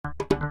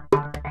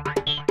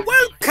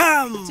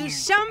Welcome to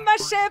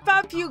Shamba Shape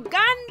Up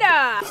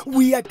Uganda.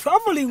 We are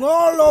traveling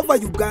all over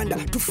Uganda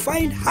to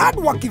find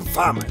hard-working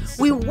farmers.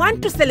 We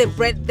want to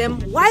celebrate them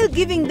while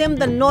giving them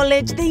the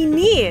knowledge they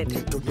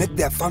need to make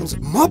their farms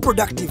more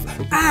productive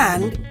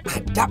and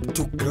adapt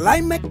to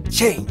climate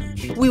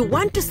change. We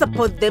want to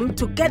support them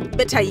to get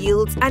better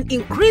yields and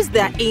increase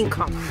their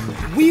income.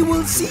 We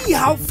will see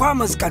how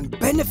farmers can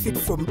benefit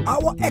from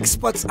our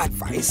experts'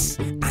 advice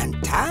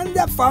and turn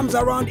their farms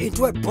around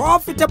into a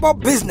profitable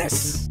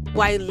business,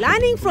 while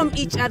learning from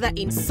each other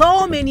in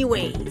so many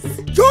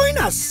ways. Join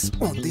us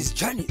on these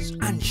journeys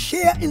and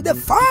share in the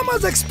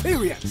farmers'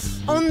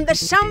 experience on the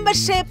Shamba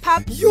Shape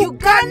Up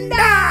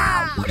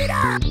Uganda. Put it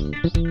up.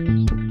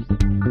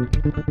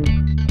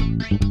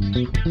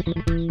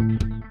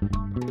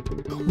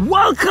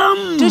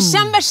 Welcome to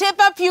Shamba Shape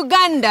Up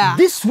Uganda.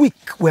 This week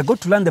we're going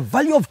to learn the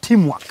value of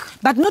teamwork.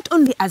 But not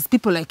only as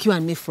people like you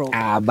and me, Fro.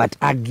 But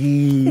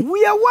Aggie,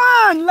 we are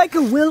one, like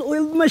a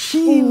well-oiled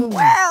machine.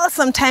 Well,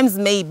 sometimes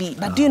maybe.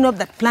 But do you know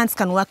that plants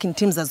can work in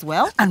teams as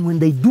well? And when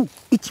they do,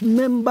 each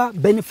member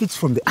benefits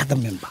from the other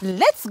member.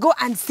 Let's go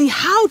and see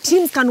how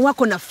teams can work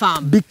on a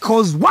farm.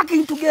 Because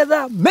working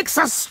together makes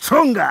us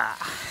stronger.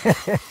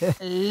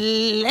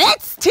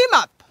 Let's team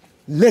up.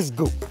 Let's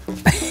go.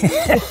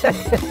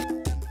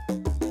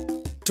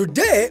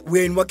 Today,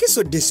 we're in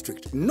Wakiso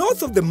district,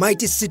 north of the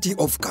mighty city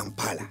of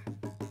Kampala.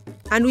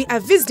 And we are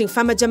visiting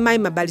farmer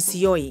Jemimah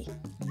Balisiyoyi.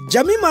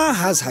 Jemimah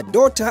has her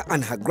daughter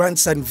and her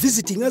grandson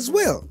visiting as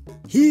well.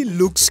 He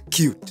looks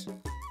cute.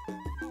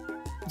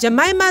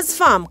 Jemimah's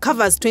farm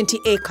covers 20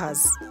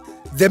 acres.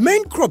 The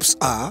main crops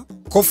are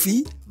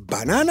coffee,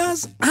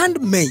 bananas, and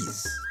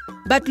maize.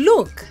 But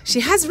look,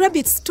 she has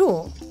rabbits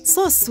too.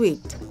 So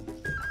sweet.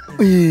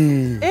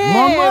 Hey,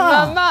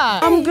 Mama.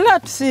 I'm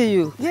glad to see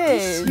you.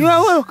 Yes. You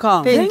are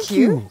welcome. Thank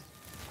you.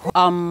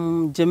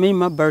 I'm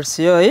Jemimah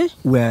Balisiyoyi.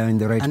 We're in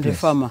the right and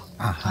place. And the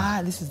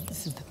farmer. This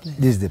is the place.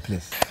 This is the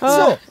place.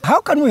 So, how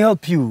can we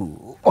help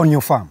you on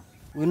your farm?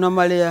 We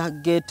normally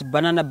get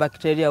banana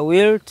bacteria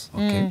wilt.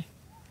 Okay.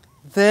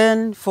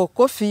 Then for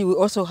coffee, we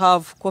also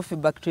have coffee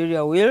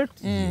bacteria wilt.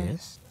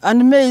 Yes.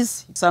 And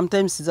maize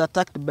sometimes is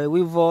attacked by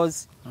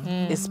weevils,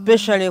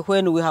 especially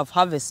when we have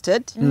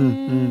harvested.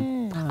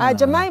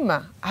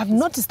 Jemimah, I've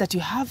noticed that you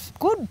have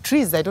good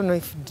trees. I don't know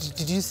if,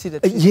 did you see the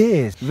trees?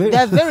 Yes. They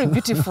are very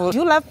beautiful. Do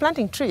you love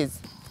planting trees?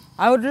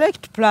 I would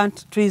like to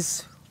plant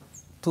trees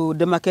to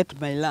demarcate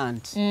my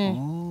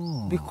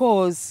land.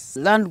 Because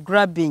land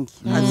grabbing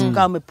has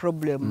become a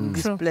problem in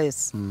this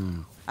place.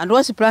 And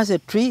once you plant a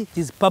tree, it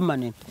is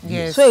permanent.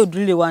 Yes. So I would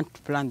really want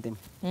to plant them.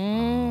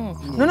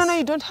 No,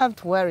 you don't have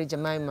to worry,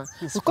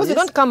 Jemimah. Because we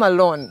don't come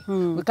alone.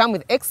 We come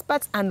with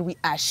experts and we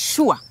are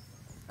sure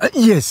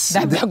yes.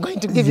 that they are going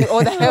to give you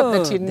all the help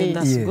that you need.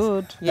 That's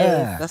good.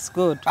 Yeah. That's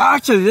good.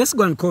 Actually, let's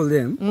go and call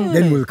them.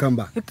 Then we'll come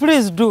back.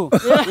 Please do.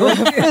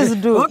 Please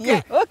do.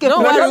 Okay. Yeah. Okay.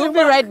 Don't worry, we'll be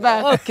right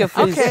back. Okay,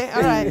 please. Okay,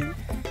 all right.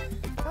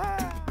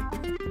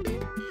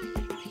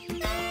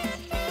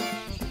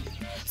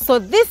 So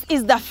this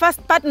is the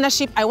first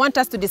partnership I want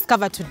us to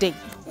discover today,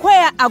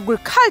 where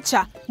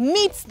agriculture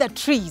meets the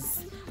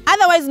trees,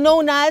 otherwise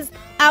known as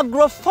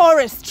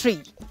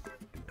agroforestry.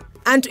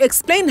 And to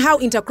explain how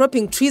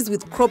intercropping trees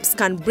with crops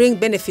can bring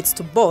benefits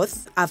to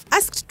both, I've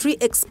asked tree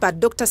expert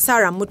Dr.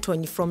 Sarah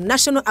Mutonyi from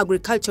National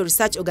Agricultural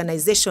Research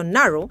Organization,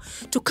 NARO,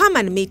 to come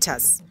and meet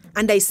us.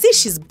 And I see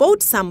she's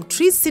bought some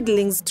tree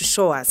seedlings to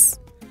show us.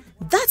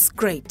 That's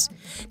great.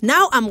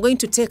 Now I'm going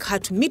to take her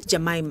to meet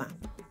Jemimah,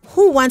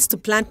 who wants to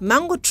plant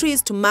mango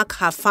trees to mark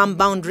her farm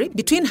boundary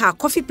between her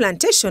coffee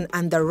plantation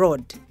and the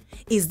road.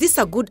 Is this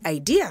a good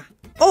idea?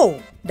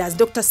 Or does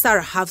Dr.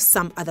 Sarah have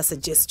some other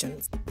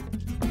suggestions?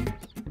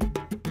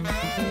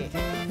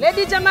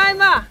 Lady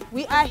Jemimah,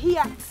 we are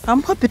here.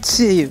 I'm happy to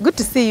see you. Good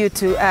to see you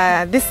too.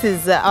 This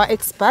is our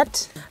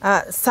expert,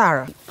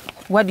 Sarah.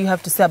 What do you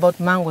have to say about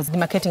mangoes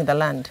demarcating the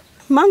land?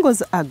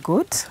 Mangoes are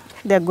good.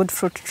 They're good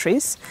fruit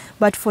trees.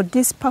 But for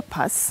this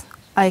purpose,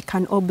 I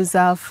can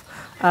observe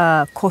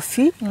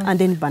coffee and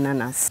then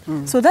bananas.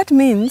 So that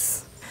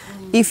means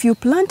if you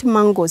plant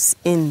mangoes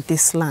in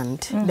this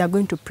land, they're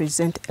going to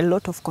present a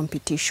lot of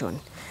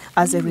competition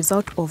as a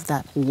result of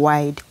that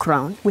wide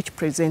crown, which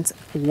presents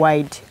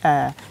wide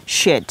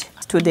shade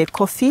to the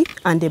coffee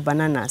and the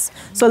bananas.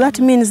 So that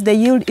means the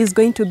yield is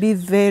going to be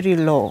very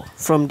low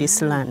from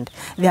this land.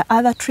 There are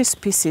other tree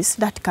species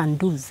that can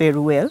do very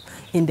well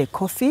in the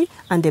coffee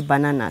and the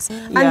bananas.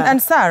 And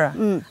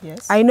Sarah,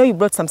 yes. I know you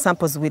brought some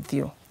samples with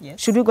you. Yes.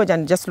 Should we go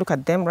and just look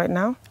at them right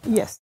now?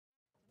 Yes.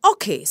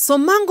 Okay, so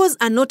mangoes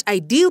are not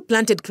ideal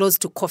planted close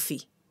to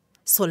coffee.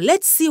 So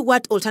let's see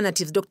what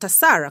alternatives Dr.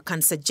 Sarah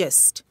can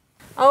suggest.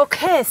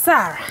 Okay,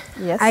 Sarah.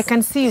 Yes. I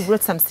can see you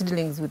brought some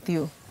seedlings with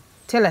you.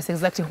 Tell us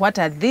exactly what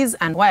are these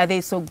and why are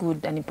they so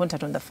good and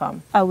important on the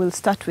farm? I will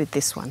start with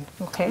this one.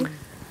 Okay.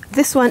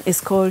 This one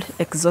is called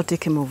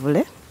exotic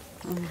muvule,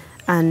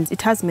 and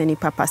it has many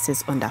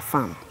purposes on the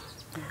farm.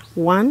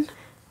 One,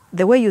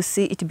 the way you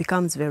see it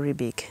becomes very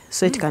big,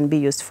 so it can be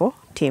used for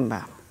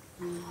timber.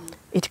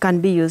 It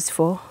can be used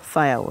for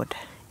firewood.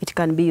 It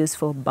can be used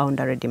for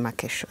boundary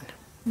demarcation.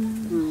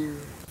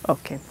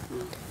 Okay.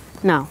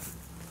 Now,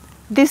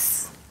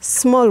 this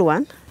small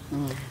one,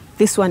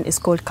 this one is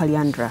called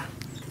Calyandra.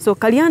 So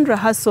Calyandra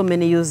has so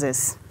many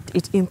uses.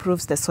 It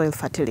improves the soil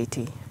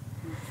fertility.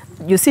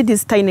 You see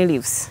these tiny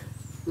leaves?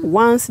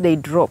 Once they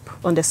drop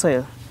on the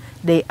soil,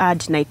 they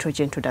add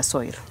nitrogen to the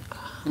soil.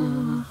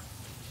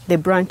 The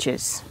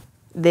branches,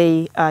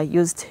 they are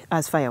used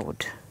as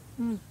firewood.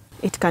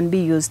 It can be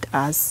used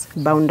as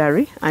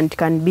boundary and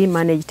can be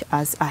managed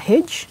as a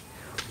hedge.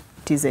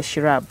 It is a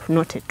shrub,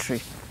 not a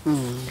tree.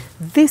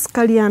 This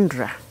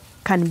Calyandra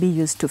can be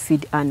used to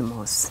feed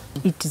animals.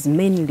 It is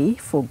mainly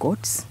for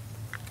goats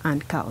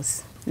and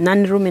cows.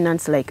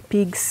 Non-ruminants like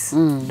pigs,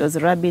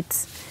 those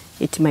rabbits,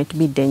 it might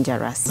be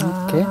dangerous.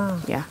 Okay.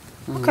 Yeah.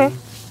 Okay.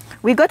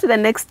 We go to the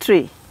next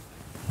tree.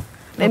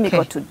 Let me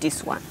go to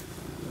this one.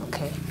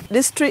 Okay.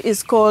 This tree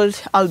is called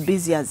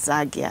Albizia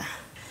zagia,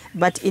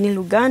 but in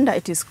Uganda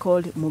it is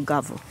called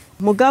mugavu.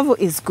 Mugavu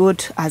is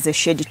good as a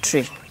shade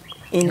tree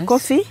in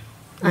coffee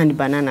and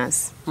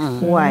bananas.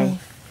 Why?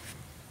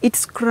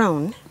 Its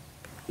crown,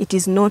 it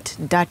is not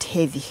that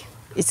heavy.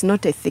 It's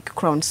not a thick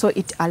crown, so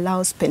it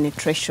allows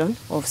penetration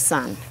of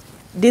sun.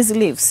 These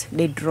leaves,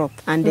 they drop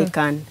and they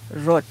can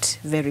rot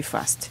very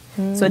fast.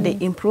 So they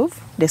improve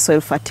the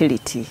soil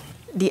fertility.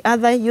 The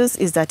other use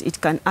is that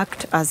it can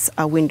act as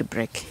a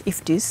windbreak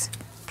if it is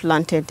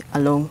planted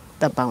along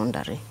the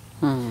boundary.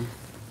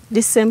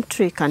 This same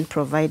tree can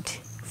provide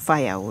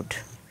firewood.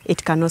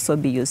 It can also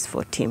be used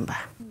for timber.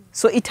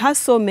 So it has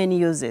so many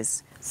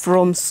uses,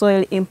 from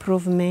soil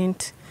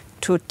improvement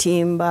to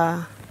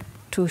timber,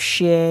 to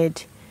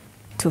shade,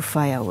 to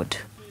firewood.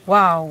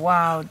 Wow,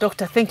 wow.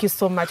 Doctor, thank you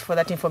so much for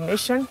that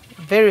information.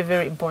 Very,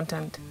 very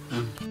important.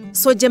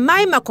 So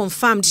Jemimah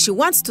confirmed she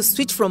wants to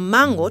switch from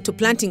mango to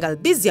planting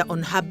albizia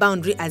on her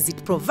boundary as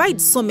it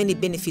provides so many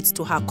benefits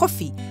to her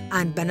coffee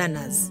and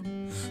bananas.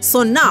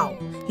 So now,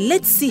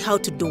 let's see how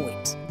to do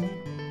it.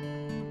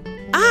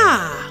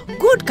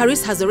 Good.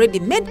 Caris has already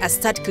made a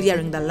start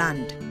clearing the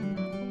land.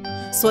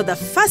 So the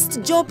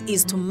first job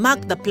is to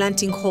mark the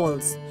planting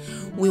holes.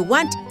 We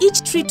want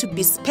each tree to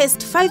be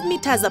spaced 5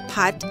 meters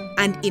apart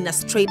and in a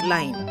straight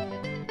line.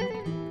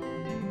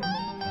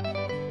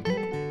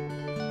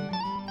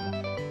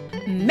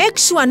 Make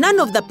sure none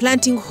of the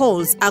planting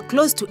holes are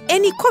close to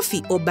any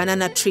coffee or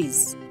banana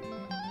trees.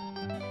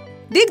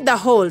 Dig the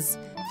holes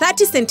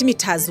 30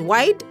 centimeters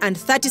wide and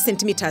 30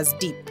 centimeters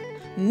deep.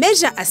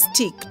 Measure a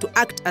stick to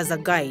act as a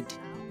guide.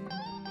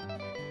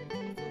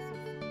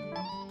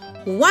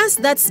 Once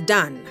that's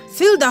done,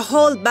 fill the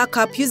hole back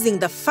up using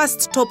the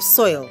first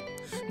topsoil.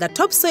 The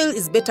topsoil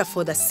is better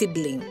for the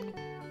seedling.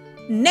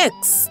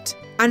 Next,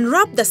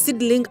 unwrap the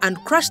seedling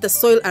and crush the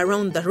soil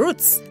around the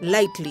roots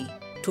lightly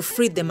to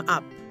free them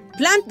up.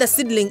 Plant the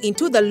seedling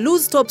into the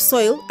loose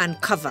topsoil and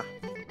cover.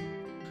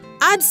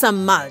 Add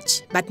some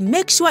mulch, but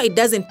make sure it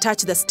doesn't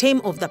touch the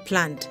stem of the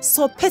plant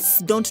so pests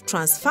don't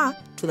transfer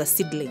to the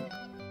seedling.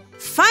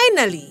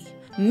 Finally,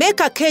 make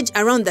a cage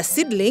around the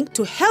seedling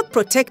to help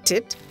protect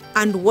it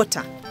and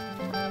water.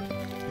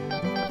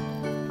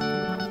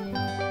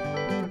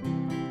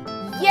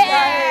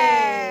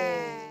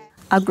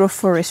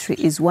 Agroforestry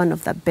is one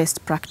of the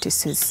best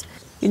practices.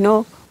 You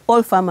know,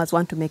 all farmers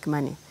want to make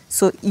money.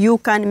 So you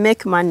can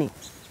make money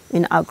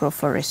in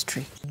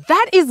agroforestry.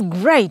 That is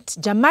great.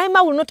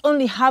 Jemimah will not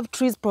only have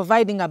trees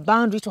providing a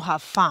boundary to her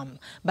farm,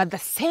 but the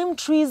same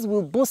trees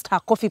will boost her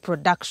coffee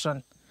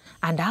production.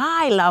 And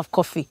I love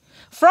coffee.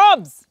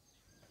 Frobs,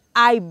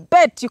 I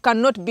bet you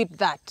cannot beat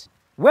that.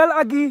 Well,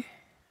 Aggie,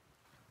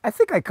 I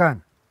think I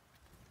can.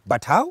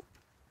 But how?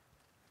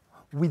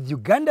 With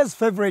Uganda's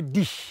favorite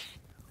dish,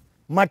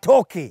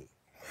 matoke.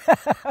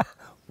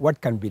 What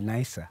can be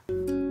nicer?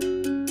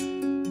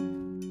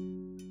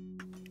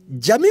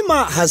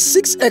 Jemimah has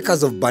 6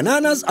 acres of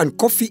bananas and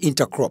coffee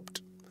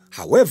intercropped.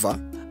 However,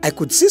 I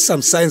could see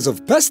some signs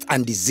of pest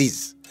and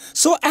disease.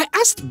 So I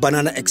asked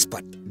banana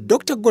expert,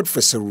 Dr.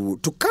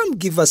 Wakiso, to come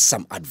give us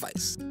some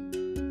advice.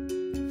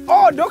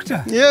 Oh,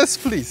 doctor. Yes,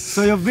 please.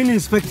 So you've been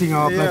inspecting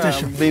our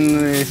plantation? I've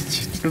been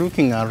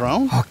looking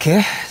around.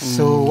 Okay.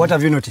 So what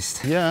have you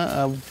noticed?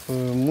 Yeah, I've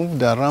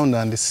moved around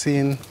and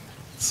seen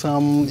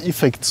some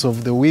effects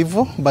of the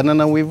weevil,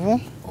 banana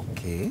weevil.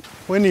 Okay.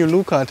 When you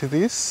look at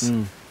this,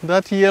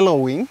 that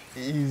yellowing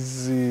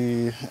is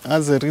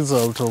as a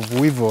result of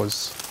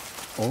weevils.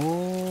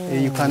 Oh.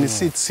 You can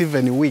see it's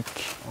even weak.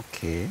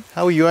 Okay.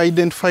 How you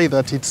identify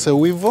that it's a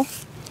weevil?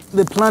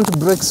 The plant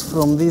breaks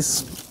from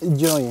this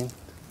joint.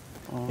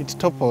 It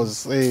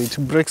topples, it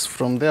breaks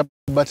from there.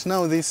 But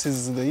now this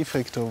is the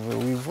effect of a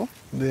weevil.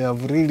 They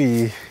have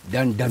really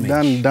done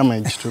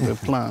damage to the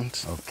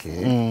plant.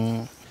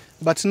 Okay.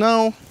 But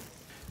now,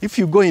 if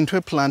you go into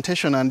a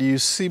plantation and you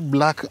see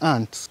black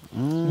ants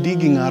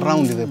digging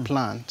around the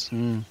plant,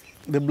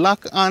 the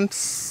black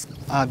ants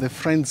are the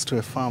friends to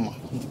a farmer.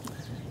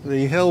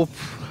 They help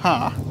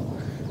her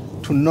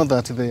to know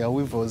that there are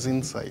weevils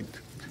inside.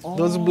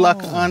 Those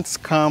black ants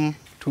come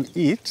to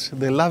eat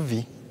the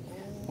larvae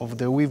of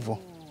the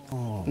weevil.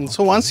 And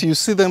so once you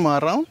see them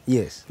around,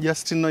 yes,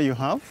 just know you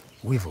have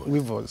weevils.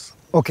 weevils.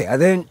 Okay, are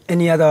there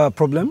any other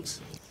problems?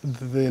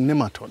 the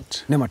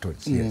nematode.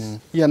 Nematodes, yes.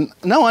 Yeah,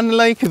 now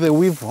unlike the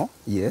weevil,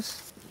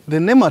 Yes. the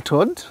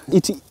nematode,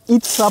 it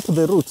eats up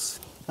the roots,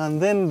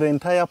 and then the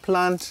entire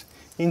plant,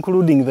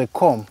 including the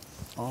comb,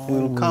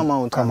 will come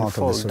out and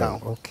fall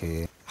down.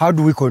 Okay. How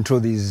do we control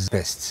these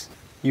pests?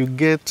 You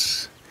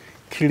get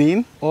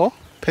clean or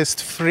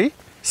pest-free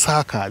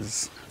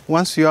suckers.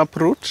 Once you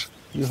uproot,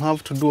 you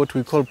have to do what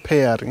we call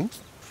pairing.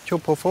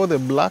 Chop off all the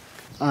black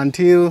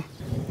until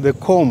the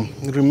comb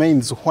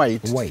remains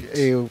white.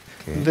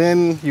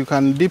 Then you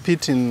can dip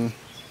it in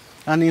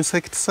an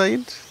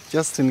insecticide,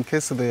 just in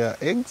case there are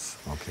eggs.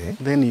 Okay.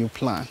 Then you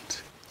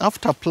plant.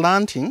 After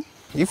planting,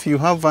 if you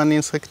have an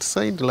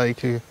insecticide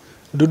like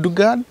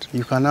Dudugard,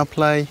 you can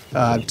apply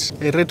at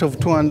a rate of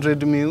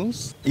 200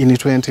 mils in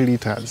 20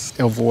 liters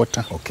of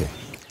water. Okay.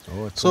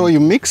 So you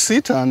mix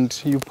it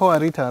and you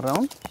pour it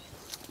around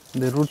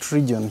the root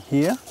region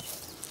here,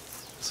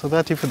 so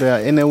that if there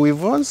are any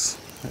weevils,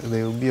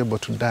 they will be able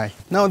to die.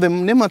 Now the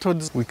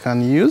nematodes we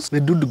can use,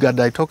 the Dudugard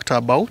I talked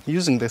about,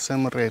 using the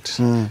same rate.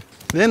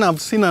 Then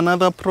I've seen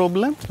another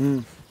problem.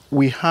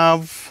 We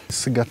have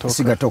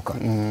Sigatoka.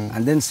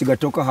 And then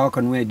Sigatoka, how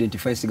can we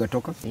identify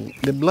Sigatoka?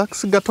 The black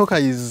Sigatoka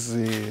is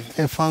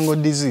a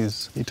fungal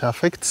disease. It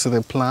affects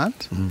the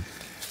plant,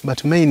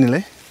 but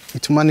mainly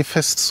it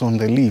manifests on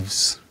the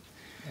leaves.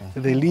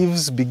 The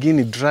leaves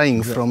begin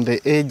drying from the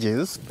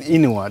edges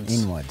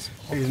inwards.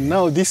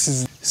 Now this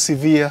is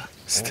severe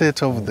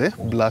state of the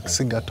black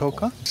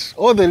Sigatoka.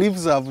 All the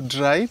leaves have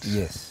dried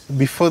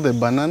before the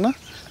banana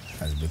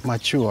has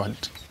matured.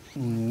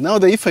 Now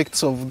the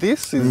effects of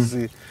this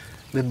is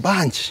the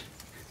bunch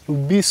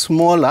will be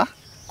smaller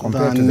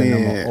compared than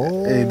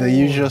to the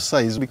usual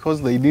size,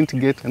 because they didn't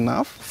get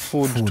enough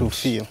food to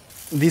fill.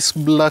 This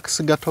black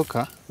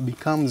Sigatoka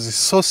becomes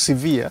so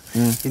severe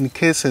in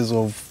cases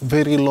of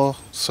very low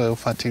soil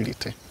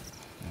fertility.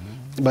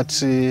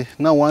 But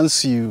now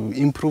once you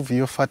improve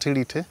your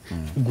fertility,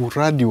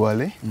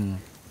 gradually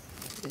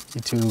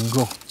it will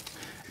go.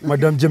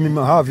 Madam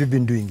Jemimah, how have you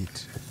been doing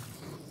it?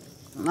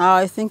 Now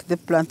I think the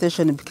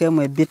plantation became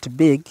a bit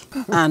big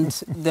and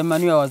the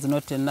manure was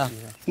not enough.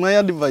 My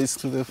advice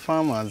to the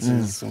farmers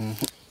is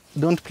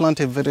don't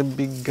plant a very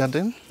big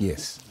garden.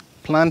 Yes.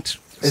 Plant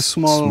a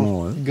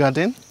small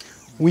garden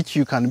which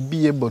you can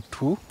be able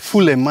to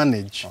fully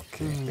manage.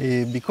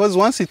 Okay. Because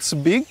once it's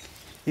big,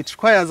 it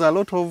requires a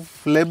lot of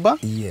labor.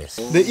 Yes.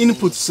 The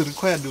inputs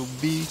required will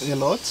be a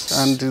lot,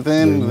 and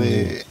then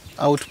the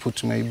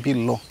output may be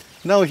low.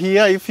 Now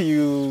here, if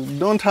you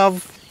don't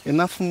have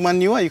enough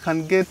manure, you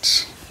can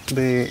get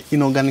the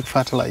inorganic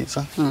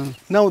fertilizer.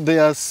 Now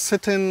there are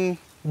certain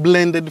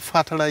blended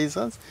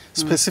fertilizers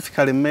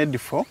specifically made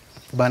for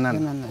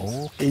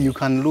banana. You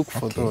can look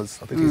for those.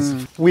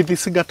 With the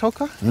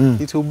Sigatoka,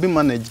 it will be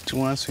managed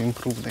once you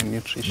improve the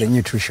nutrition. The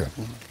nutrition.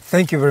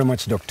 Thank you very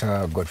much,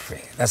 Dr.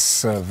 Godfrey.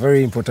 That's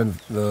very important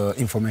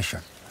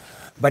information.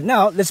 But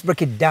now let's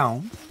break it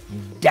down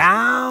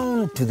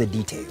to the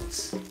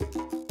details.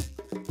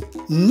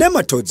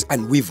 Nematodes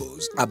and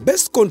weevils are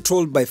best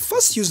controlled by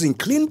first using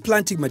clean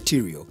planting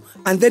material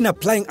and then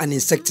applying an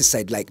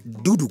insecticide like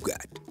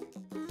Dudugard.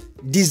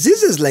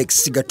 Diseases like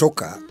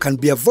Sigatoka can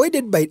be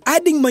avoided by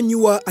adding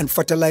manure and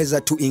fertilizer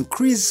to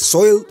increase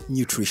soil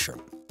nutrition.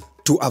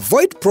 To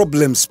avoid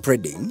problems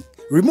spreading,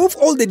 remove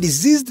all the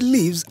diseased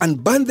leaves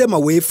and burn them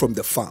away from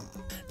the farm.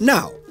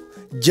 Now,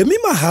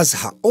 Jemimah has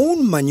her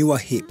own manure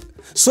heap,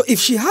 so if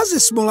she has a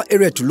smaller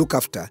area to look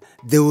after,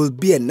 there will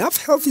be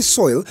enough healthy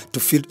soil to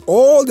feed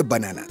all the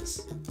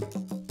bananas.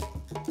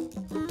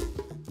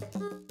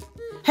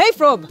 Hey,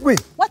 Frob.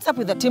 Wait. What's up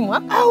with the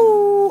teamwork?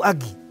 Oh,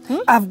 Aggie.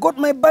 I've got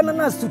my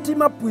bananas to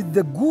team up with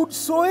the good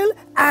soil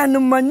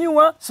and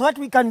manure so that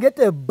we can get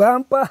a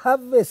bumper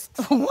harvest.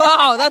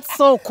 Wow, that's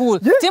so cool.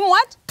 Yeah. Team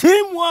what?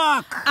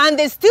 Teamwork! And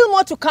there's still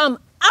more to come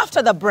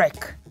after the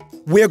break.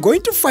 We are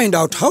going to find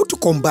out how to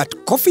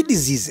combat coffee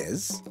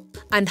diseases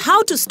and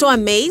how to store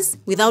maize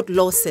without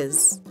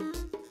losses.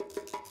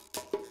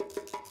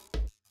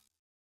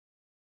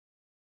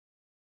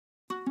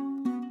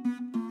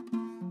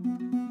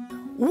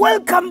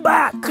 Welcome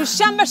back to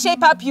Shamba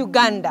Shape Up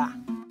Uganda.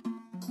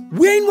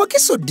 We're in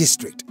Wakiso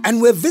district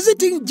and we're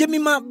visiting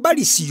Jemimah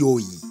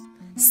Balisiyoyi.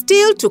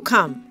 Still to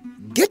come.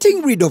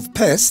 Getting rid of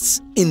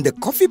pests in the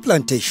coffee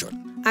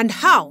plantation. And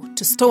how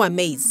to store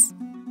maize.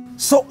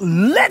 So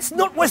let's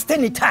not waste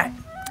any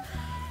time.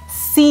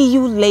 See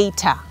you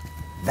later.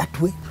 That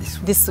way?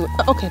 This way.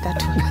 Okay,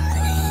 that way.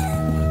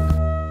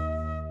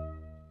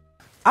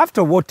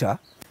 After water,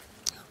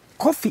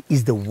 coffee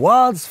is the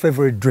world's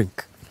favorite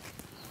drink.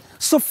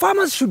 So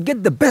farmers should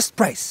get the best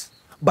price,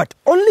 but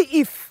only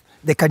if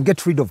they can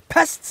get rid of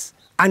pests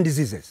and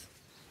diseases.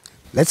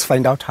 Let's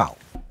find out how.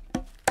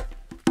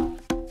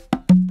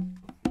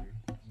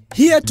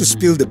 Here to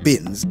spill the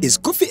beans is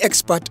coffee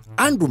expert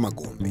Andrew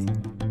Magombe.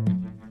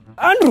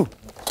 Andrew!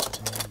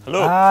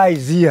 Hello. Hi,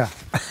 Zia.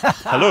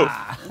 Hello.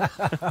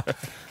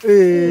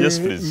 Yes,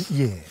 please.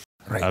 Yeah,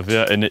 right. Are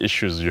there any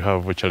issues you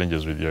have or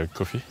challenges with your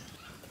coffee?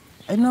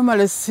 I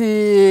normally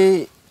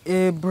see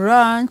a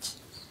branch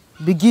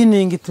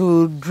beginning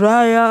to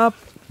dry up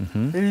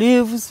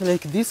leaves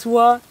like this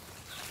one.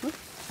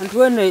 And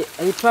when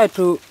I try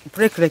to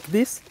break like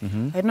this,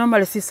 I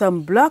normally see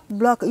some black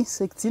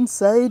insects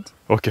inside.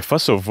 Okay,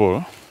 first of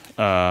all,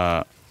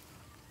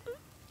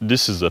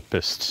 this is a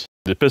pest.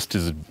 The pest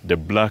is the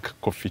black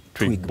coffee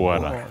twig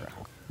borer.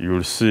 You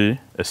will see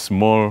a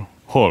small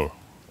hole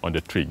on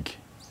the twig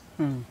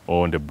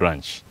or on the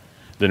branch.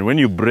 Then when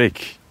you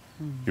break,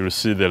 you will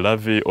see the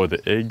larvae or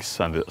the eggs,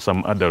 and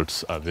some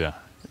adults are there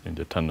in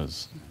the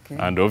tunnels. Okay.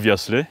 And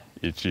obviously,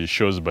 it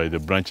shows by the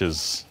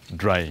branches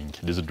drying,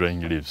 these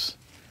drying leaves.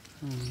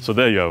 So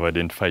there you have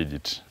identified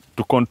it.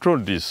 To control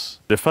this,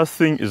 the first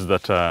thing is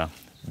that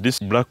this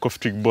black coffee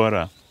twig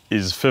borer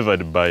is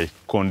favored by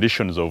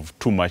conditions of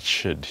too much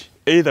shade,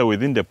 either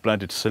within the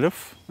plant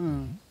itself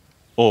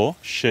or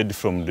shade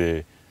from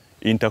the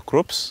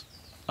intercrops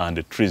and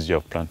the trees you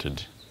have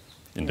planted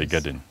in the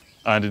garden.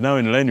 And now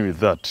in line with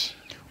that,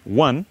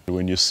 one,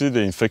 when you see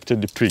the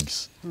infected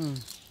twigs,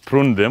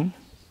 prune them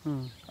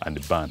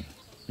and burn.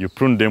 You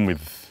prune them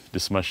with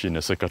this machine,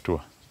 a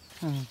secateur.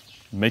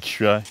 Make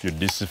sure you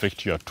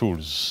disinfect your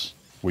tools.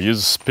 We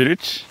use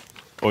spirit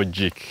or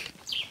jig.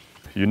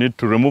 You need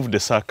to remove the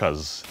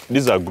suckers.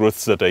 These are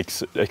growths that are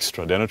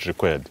extra, they're not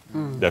required.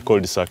 They're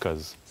called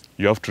suckers.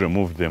 You have to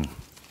remove them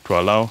to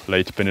allow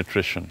light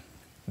penetration.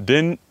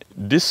 Then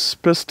this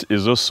pest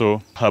is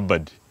also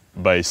harbored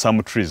by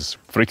some trees.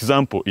 For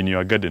example, in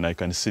your garden, I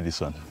can see this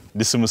one.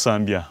 This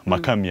musambia,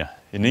 macamia.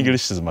 In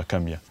English is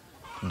macamia.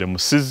 The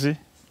musizi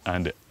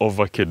and the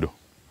avocado.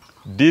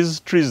 These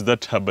trees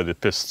that harbor the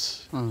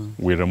pests,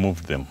 we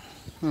remove them.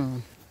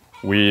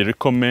 We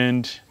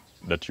recommend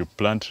that you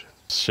plant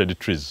shady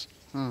trees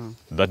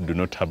that do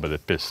not harbor the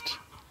pest.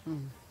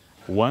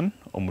 One,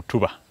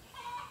 omutuba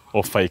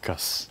or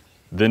ficus.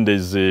 Then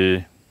there's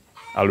a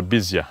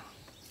albizia,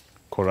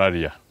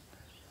 coraria.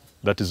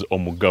 That is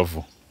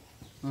omugavu.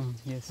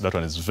 Yes. That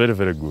one is very,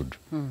 very good.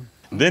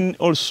 Then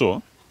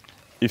also,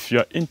 if you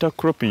are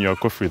intercropping your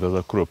coffee with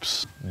other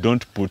crops,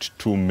 don't put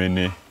too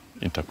many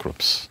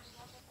intercrops.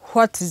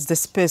 What is the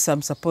space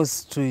I'm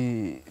supposed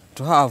to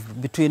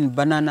have between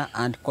banana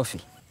and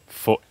coffee?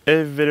 For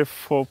every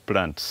 4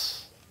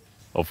 plants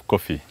of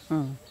coffee,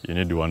 you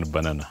need 1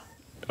 banana.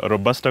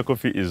 Robusta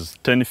coffee is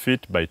 10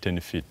 feet by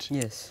 10 feet.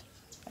 Yes.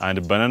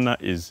 And banana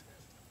is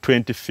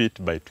 20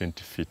 feet by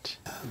 20 feet.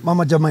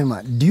 Mama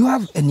Jemimah, do you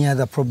have any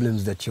other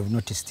problems that you've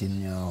noticed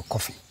in your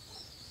coffee?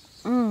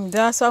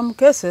 There are some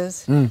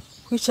cases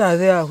which are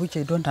there which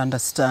I don't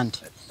understand.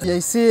 I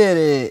see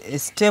a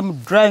stem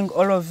drying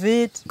all of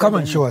it. Come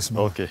and show us,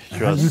 Mama. Okay,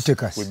 show us. You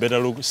take us. We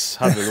better have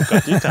a look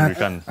at it and we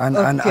can...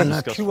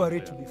 and cure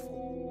it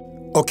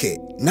before. Okay,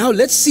 now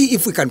let's see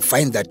if we can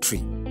find that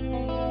tree.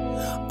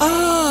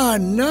 Ah,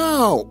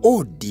 now,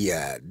 oh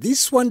dear,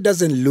 this one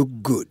doesn't look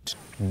good.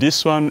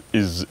 This one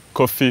is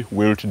coffee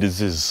wilt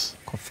disease.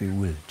 Coffee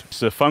wilt.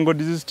 It's a fungal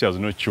disease, it has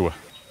no cure.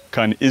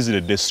 Can easily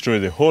destroy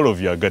the whole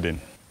of your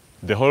garden.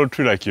 The whole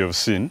tree, like you have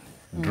seen,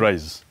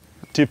 dries.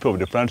 Tip of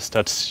the plant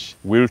starts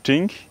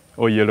wilting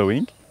or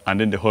yellowing, and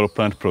then the whole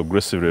plant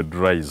progressively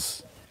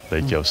dries,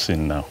 like you have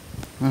seen now.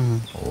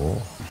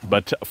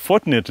 But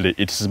fortunately,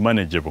 it is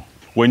manageable.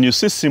 When you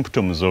see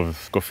symptoms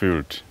of coffee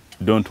wilt,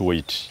 don't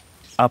wait.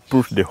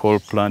 Uproot the whole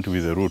plant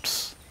with the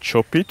roots.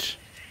 Chop it,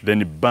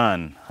 then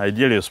burn.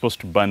 Ideally, you're supposed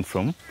to burn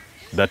from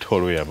that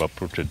hole where you have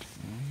uprooted.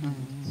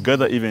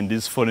 Gather even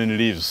these fallen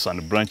leaves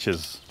and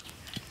branches.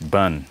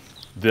 Burn.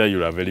 There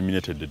you'll have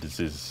eliminated the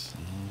disease.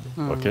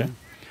 Okay?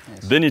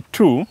 Yes. Then it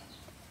too,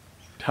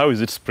 how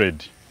is it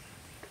spread?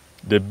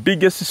 The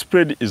biggest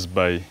spread is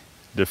by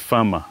the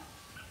farmer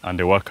and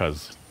the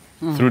workers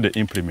through the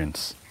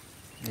implements.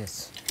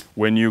 Yes.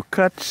 When you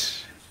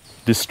cut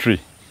this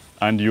tree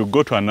and you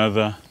go to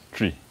another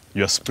tree,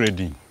 you are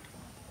spreading.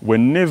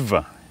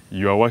 Whenever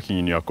you are working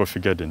in your coffee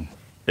garden,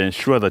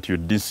 ensure that you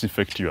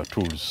disinfect your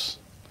tools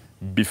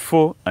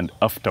before and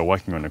after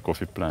working on a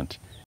coffee plant.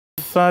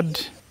 Third,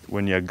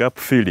 when you're gap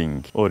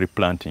filling or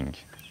replanting,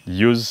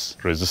 use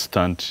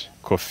resistant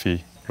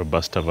coffee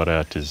Robusta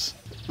varieties.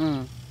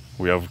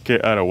 We have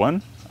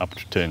KR1 up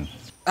to 10.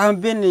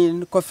 I've been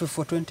in coffee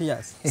for 20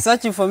 years.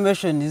 Such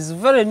information is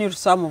very new to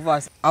some of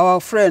us. Our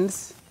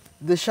friends,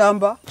 the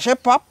Shamba,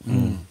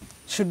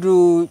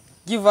 should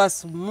give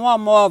us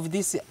more of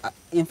this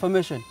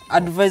information,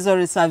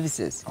 advisory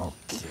services.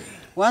 Okay.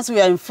 Once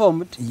we are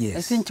informed, yes,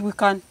 I think we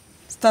can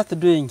start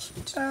doing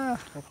it.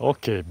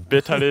 Okay,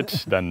 better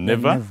late than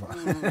never.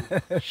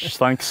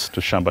 Thanks to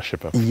Shamba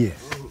Shepherd.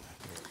 Yes.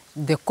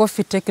 The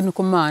coffee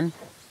technical man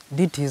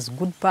did his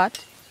good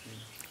part.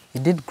 He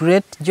did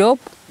great job.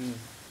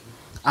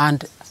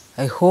 And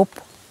I hope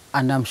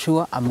and I'm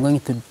sure I'm going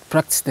to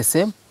practice the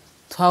same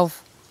to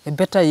have a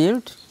better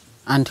yield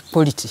and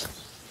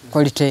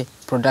quality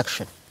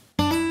production.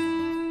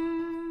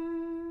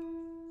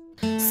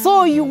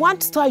 So you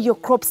want to store your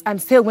crops and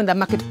sell when the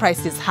market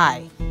price is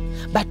high,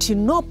 but you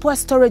know poor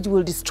storage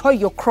will destroy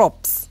your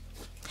crops.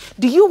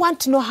 Do you want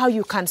to know how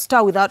you can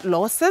store without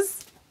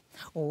losses?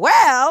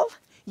 Well,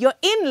 you're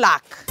in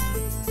luck.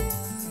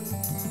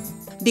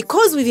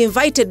 Because we've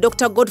invited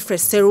Dr. Godfrey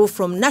Seru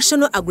from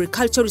National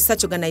Agricultural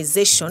Research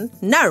Organization,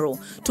 NARO,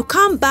 to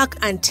come back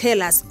and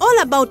tell us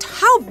all about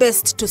how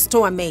best to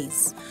store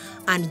maize.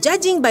 And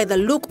judging by the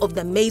look of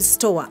the maize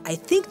store, I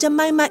think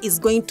Jemimah is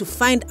going to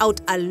find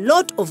out a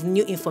lot of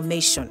new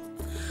information.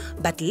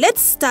 But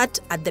let's start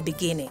at the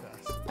beginning.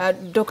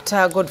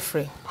 Dr.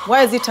 Godfrey,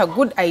 why is it a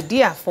good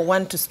idea for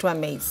one to store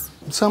maize?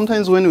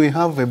 Sometimes when we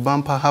have a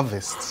bumper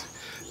harvest,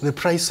 the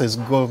prices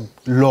go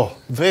low,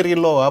 very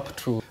low, up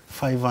to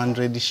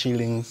 500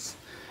 shillings.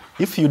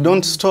 If you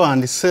don't store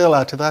and sell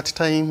at that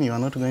time, you are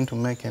not going to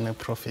make any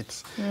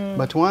profits.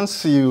 But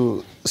once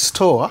you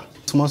store,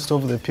 most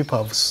of the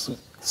people have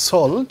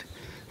sold,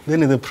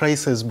 then the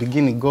prices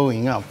begin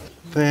going up.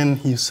 Then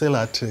you sell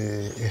at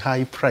a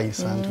high price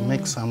and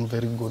make some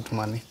very good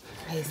money.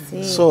 I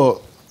see.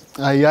 So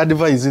I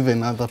advise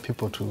even other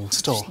people to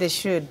store. They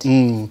should.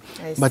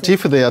 But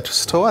if they are to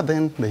store,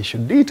 then they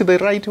should do it the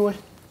right way.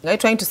 Are you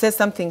trying to say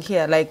something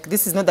here, like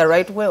this is not the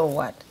right way or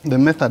what? The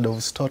method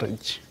of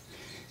storage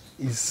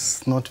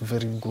is not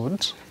very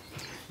good.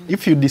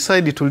 If you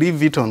decide to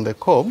leave it on the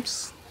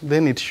cobs,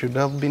 then it should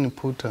have been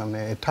put on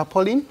a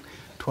tarpaulin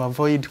to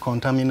avoid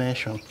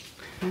contamination.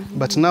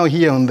 But now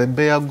here on the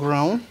bare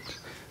ground,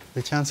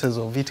 the chances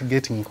of it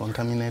getting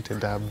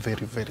contaminated are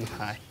very, very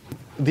high.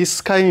 This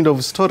kind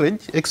of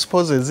storage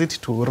exposes it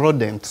to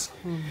rodents.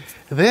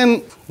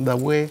 Then the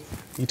way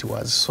it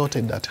was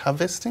sorted at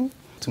harvesting,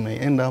 it may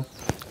end up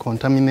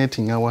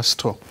contaminating our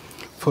store.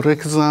 For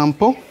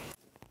example,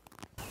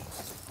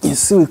 you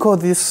see we call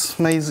this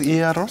maize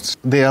ear rot.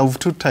 They have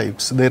two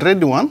types. The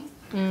red one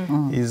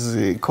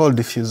is called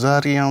the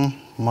Fusarium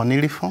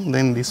moniliform.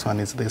 Then this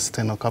one is the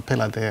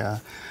Stenocarpella. They are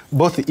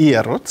both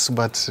ear rots,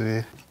 but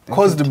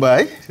caused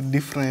by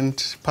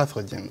different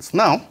pathogens.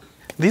 Now,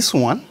 this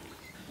one,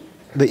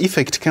 the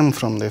effect came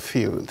from the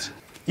field.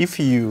 If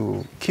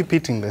you keep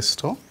it in the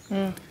store,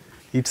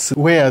 it's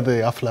where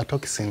the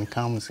aflatoxin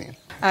comes in.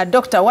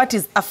 Doctor, what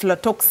is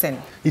aflatoxin?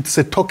 It's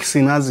a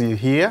toxin, as you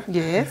hear.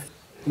 Yes.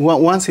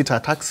 Once it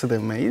attacks the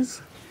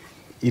maize,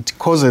 it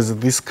causes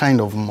this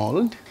kind of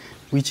mold,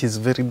 which is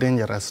very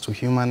dangerous to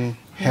human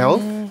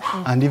health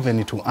and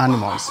even to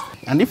animals.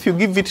 And if you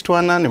give it to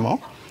an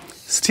animal,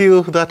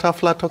 still that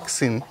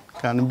aflatoxin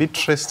can be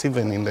traced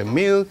even in the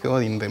milk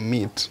or in the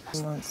meat.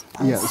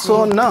 Yeah.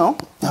 So now,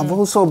 I've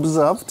also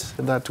observed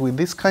that with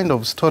this kind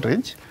of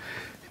storage,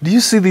 do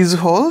you see these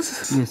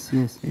holes? Yes,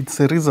 yes. It's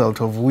a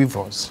result of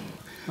weevils.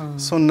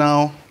 So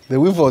now, the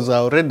weevils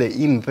are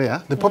already in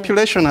there. The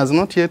population has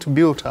not yet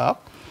built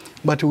up,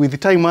 but with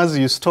time, as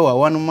you store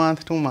 1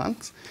 month, 2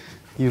 months,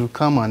 you'll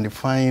come and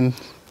find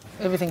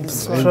Everything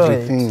is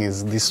everything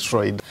is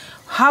destroyed.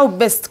 How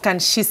best can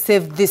she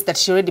save this that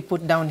she already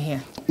put down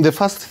here? The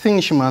first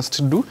thing she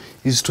must do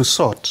is to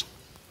sort.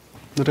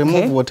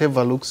 Remove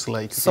whatever looks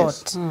like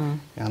Sort.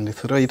 and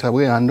throw it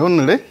away, and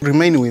only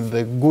remain with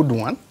the good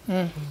one.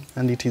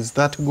 And it is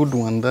that good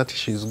one that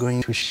she's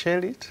going to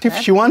shell it. If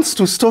she wants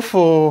to store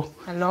for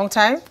A long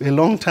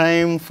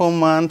time? 4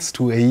 months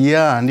to a year,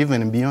 and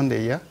even beyond a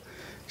year,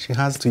 she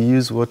has to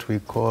use what we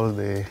call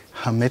the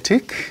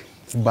hermetic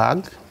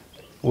bag,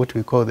 what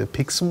we call the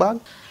PICS bag.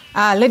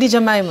 Lady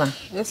Jemimah,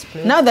 Yes,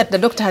 please. now that the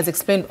doctor has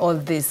explained all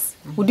this,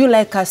 would you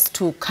like us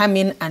to come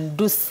in and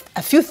do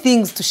a few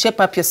things to shape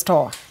up your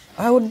store?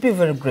 I would be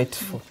very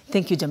grateful.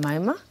 Thank you,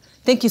 Jemimah.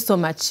 Thank you so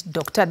much,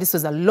 Doctor. This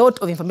was a lot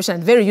of information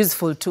and very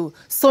useful too.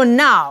 So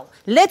now,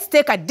 let's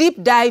take a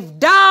deep dive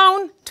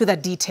down to the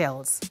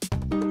details.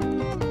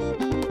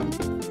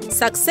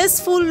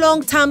 Successful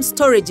long-term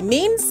storage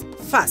means,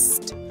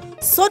 first,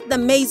 sort the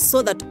maize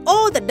so that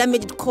all the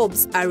damaged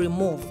cobs are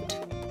removed.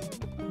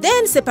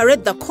 Then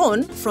separate the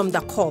corn from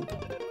the cob.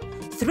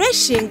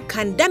 Threshing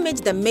can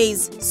damage the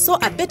maize, so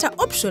a better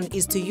option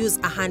is to use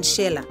a hand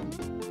sheller.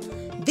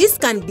 This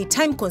can be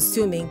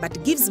time-consuming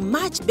but gives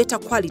much better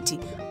quality,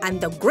 and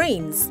the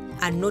grains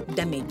are not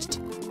damaged.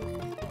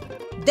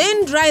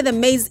 Then dry the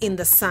maize in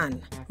the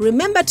sun.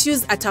 Remember to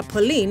use a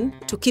tarpaulin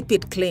to keep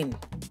it clean.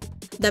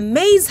 The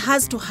maize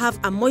has to have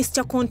a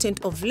moisture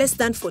content of less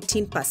than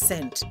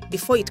 14%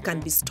 before it can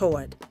be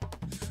stored.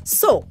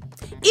 So,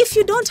 if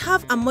you don't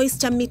have a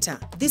moisture meter,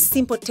 this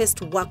simple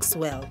test works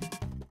well.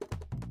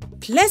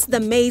 Place the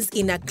maize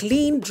in a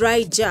clean,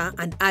 dry jar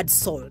and add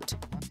salt.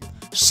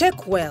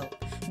 Shake well.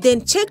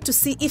 Then check to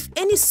see if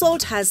any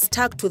salt has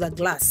stuck to the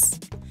glass.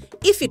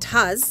 If it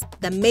has,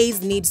 the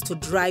maize needs to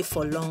dry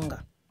for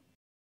longer.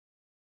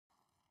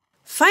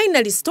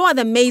 Finally, store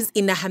the maize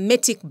in a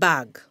hermetic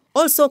bag,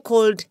 also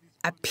called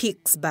a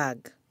PICS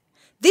bag.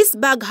 This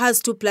bag has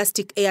 2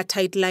 plastic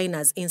airtight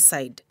liners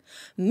inside.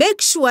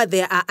 Make sure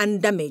they are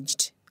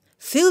undamaged.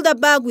 Fill the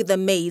bag with the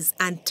maize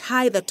and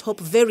tie the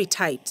top very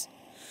tight.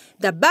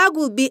 The bag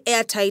will be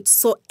airtight,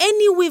 so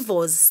any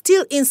weevils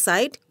still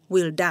inside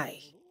will die.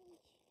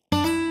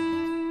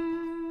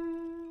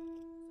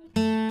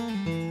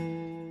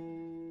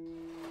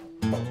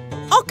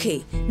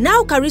 Okay,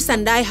 now Carissa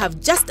and I have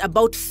just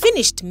about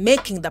finished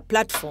making the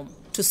platform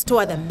to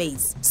store the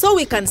maize, so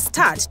we can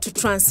start to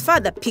transfer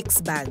the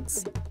PICS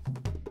bags.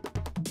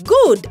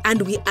 Good,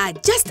 and we are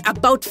just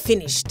about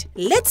finished.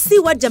 Let's see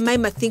what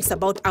Jemimah thinks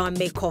about our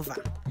makeover.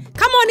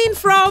 Come on in,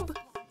 Frob.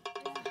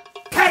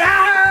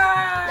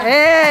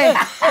 Hey!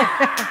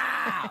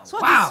 So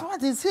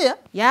what is here?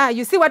 Yeah,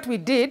 you see what we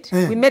did?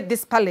 We made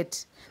this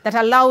pallet that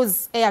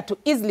allows air to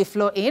easily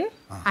flow in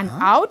and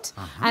out,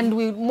 and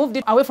we moved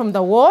it away from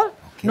the wall,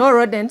 no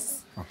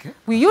rodents. Okay.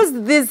 We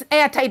used these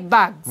airtight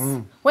bags,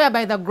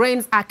 whereby the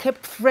grains are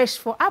kept fresh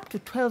for up to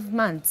 12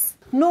 months.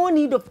 No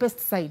need of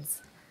pesticides.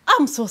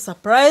 I'm so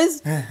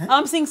surprised.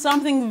 I'm seeing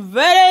something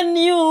very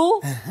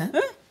new.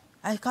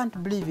 I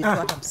can't believe it,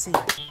 what I'm seeing.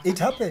 It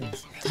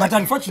happens. But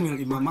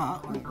unfortunately,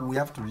 Mama, we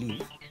have to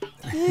leave.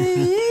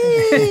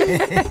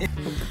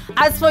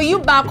 As for you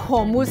back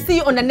home, we'll see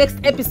you on the next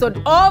episode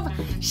of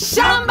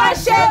Shamba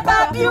Shape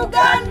Up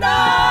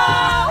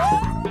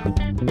Uganda!